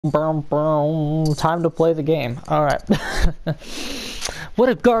Time to play the game. Alright. What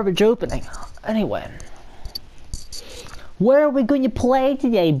a garbage opening. Anyway. Where are we going to play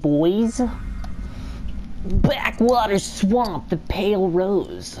today, boys? Backwater Swamp, the Pale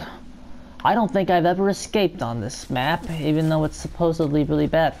Rose. I don't think I've ever escaped on this map, even though it's supposedly really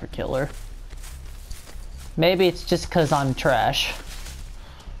bad for killer. Maybe it's just because I'm trash.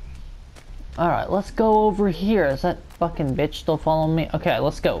 Alright, let's go over here. Is that fucking bitch still following me? Okay,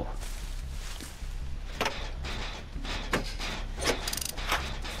 let's go.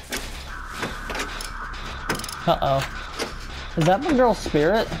 Uh-oh. Is that my girl's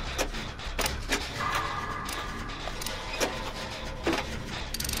spirit?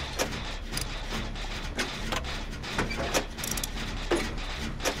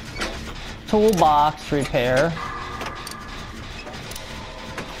 Toolbox repair.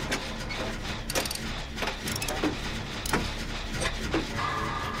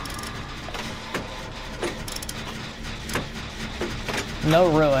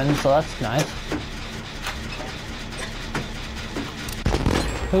 No ruins, so that's nice.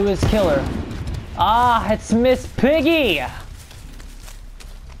 Who is killer? Ah, it's Miss Piggy!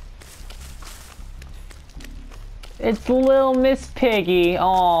 It's little Miss Piggy.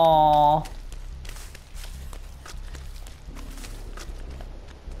 Aww.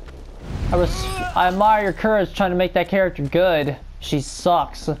 I admire your courage trying to make that character good. She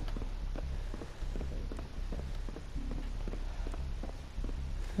sucks.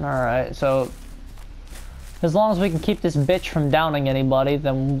 Alright, so as long as we can keep this bitch from downing anybody,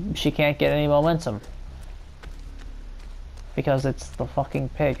 then she can't get any momentum. Because it's the fucking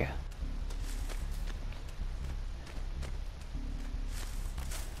pig.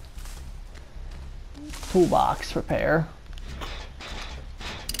 Toolbox repair.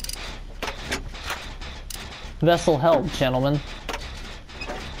 Vessel held, gentlemen.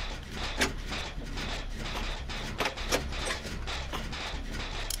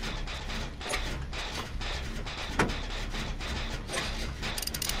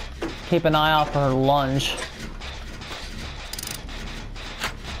 Keep an eye out for her lunge.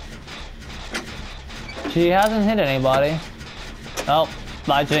 She hasn't hit anybody. Oh,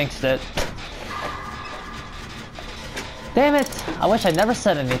 I jinxed it. Damn it! I wish I never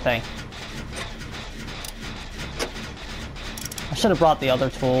said anything. I should have brought the other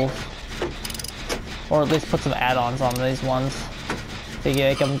tools. Or at least put some add-ons on these ones. To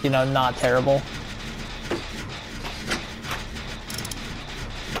make them, you know, not terrible.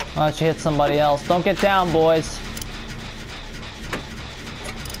 Oh, she hit somebody else. Don't get down, boys.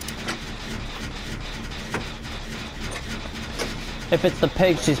 If it's the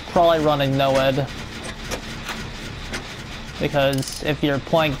pig, she's probably running no-ed. Because if you're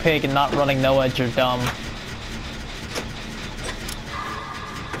playing pig and not running no-ed, you're dumb.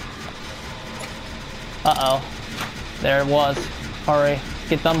 Uh-oh. There it was. Hurry.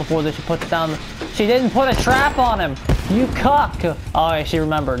 Get done before she puts down... She didn't put a trap on him! You cuck! Oh, she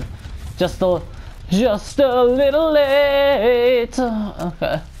remembered. Just a little late.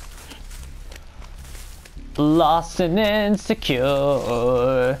 Okay. Lost and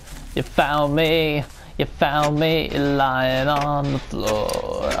insecure. You found me lying on the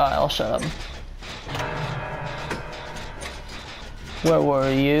floor. Alright, I'll shut up. Where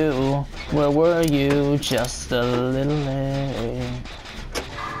were you? Where were you? Just a little late.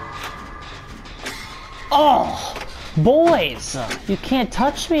 Oh! Boys! You can't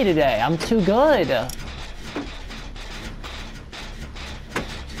touch me today. I'm too good.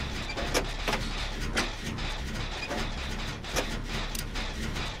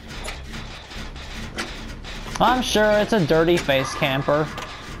 I'm sure it's a dirty face camper.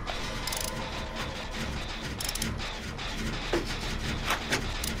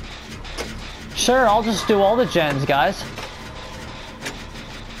 Sure, I'll just do all the gens, guys.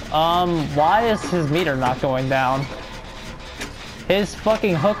 Why is his meter not going down? His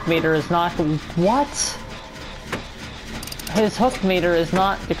fucking hook meter is not... What? His hook meter is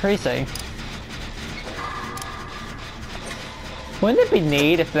not decreasing. Wouldn't it be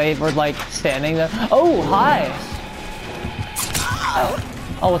neat if they were, like, standing there? Oh, hi!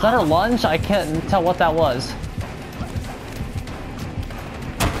 Oh, was that her lunge? I can't tell what that was.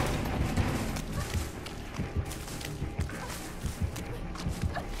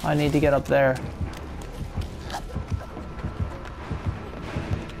 I need to get up there.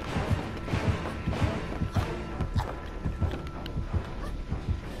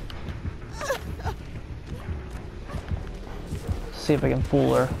 See if I can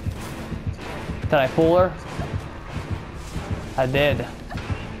fool her. Did I fool her? I did.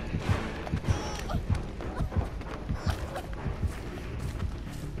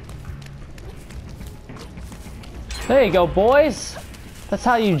 There you go, boys. That's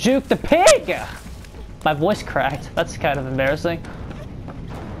how you juke the pig. My voice cracked. That's kind of embarrassing.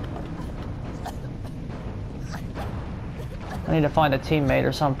 I need to find a teammate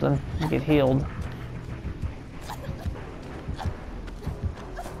or something and get healed.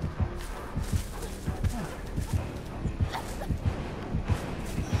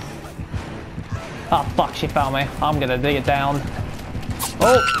 Oh fuck, she found me. I'm gonna dig it down.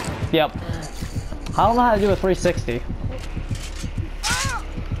 Oh, yep. I don't know how to do a 360.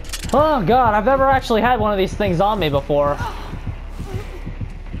 Oh god, I've never actually had one of these things on me before.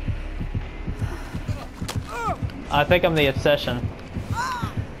 I think I'm the obsession.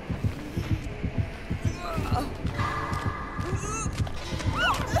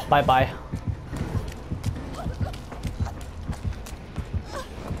 Bye-bye.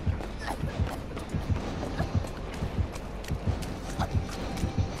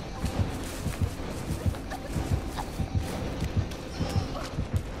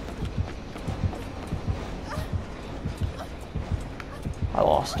 I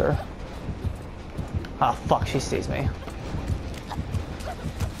lost her. Ah, fuck, she sees me.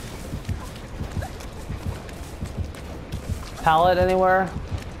 Pallet anywhere?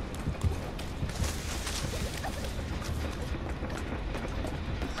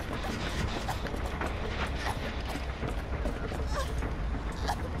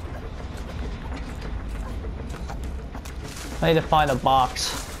 I need to find a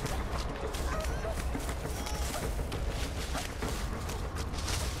box.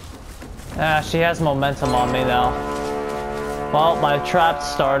 Ah, she has momentum on me now. Well, my trap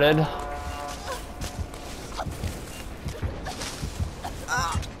started.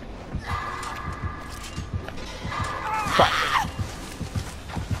 Fuck.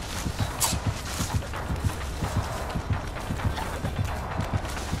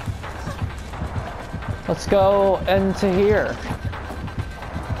 Let's go into here.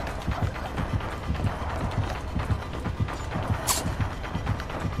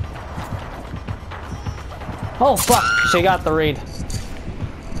 Oh fuck, she got the read.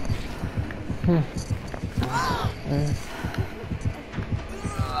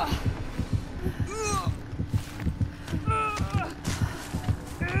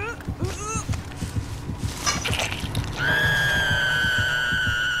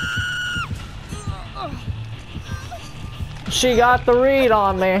 She got the read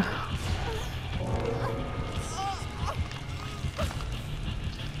on me.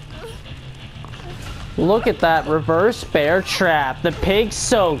 Look at that reverse bear trap. The pig's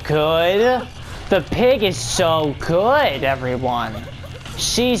so good. The pig is so good, everyone.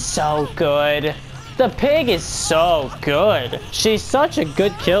 She's so good. The pig is so good. She's such a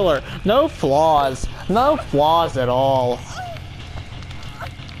good killer. No flaws. No flaws at all.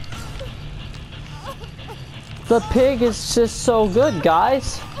 The pig is just so good,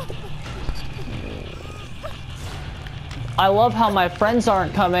 guys. I love how my friends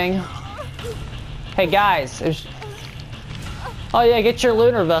aren't coming. Hey guys, oh yeah, get your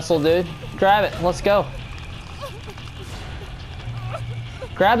lunar vessel, dude. Grab it, let's go.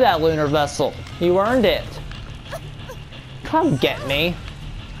 Grab that lunar vessel. You earned it. Come get me.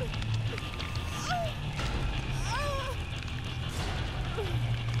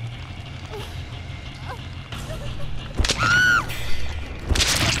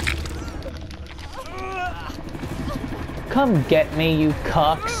 Come get me, you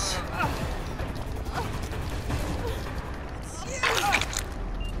cucks.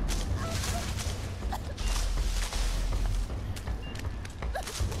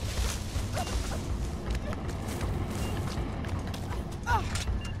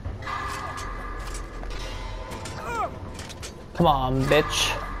 Come on,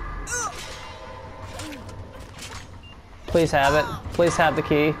 bitch. Please have it. Please have the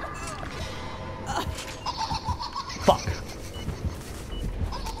key. Fuck.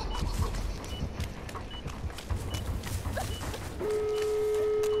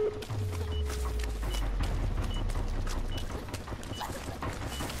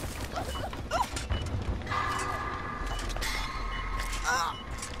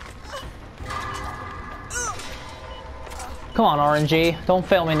 Come on, RNG. Don't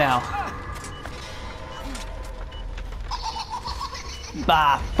fail me now.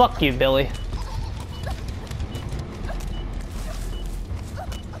 Ah, fuck you, Billy.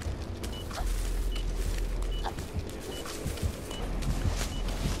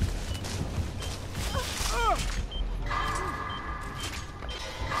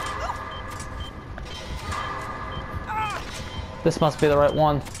 This must be the right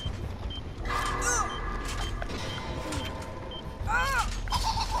one.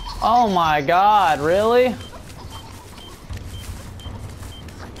 Oh my god, really?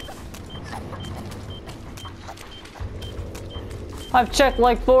 I've checked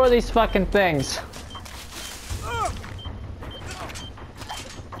like 4 of these fucking things.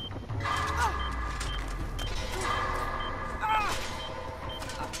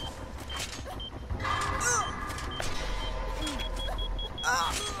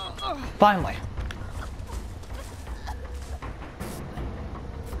 Finally.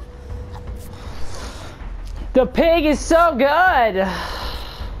 The pig is so good!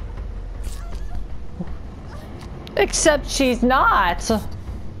 Except she's not!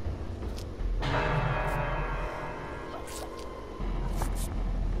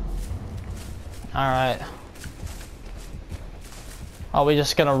 Alright. Are we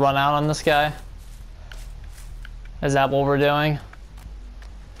just gonna run out on this guy? Is that what we're doing?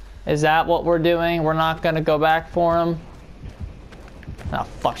 Is that what we're doing? We're not gonna go back for him? Oh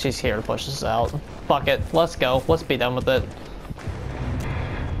fuck, she's here to push us out. Fuck it, let's go. Let's be done with it.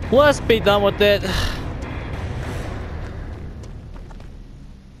 Let's be done with it.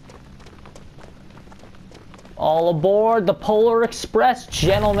 All aboard the Polar Express,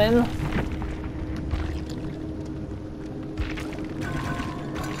 gentlemen.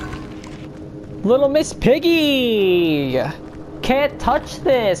 Little Miss Piggy! Can't touch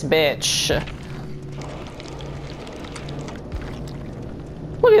this, bitch.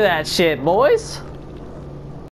 Look at that shit, boys.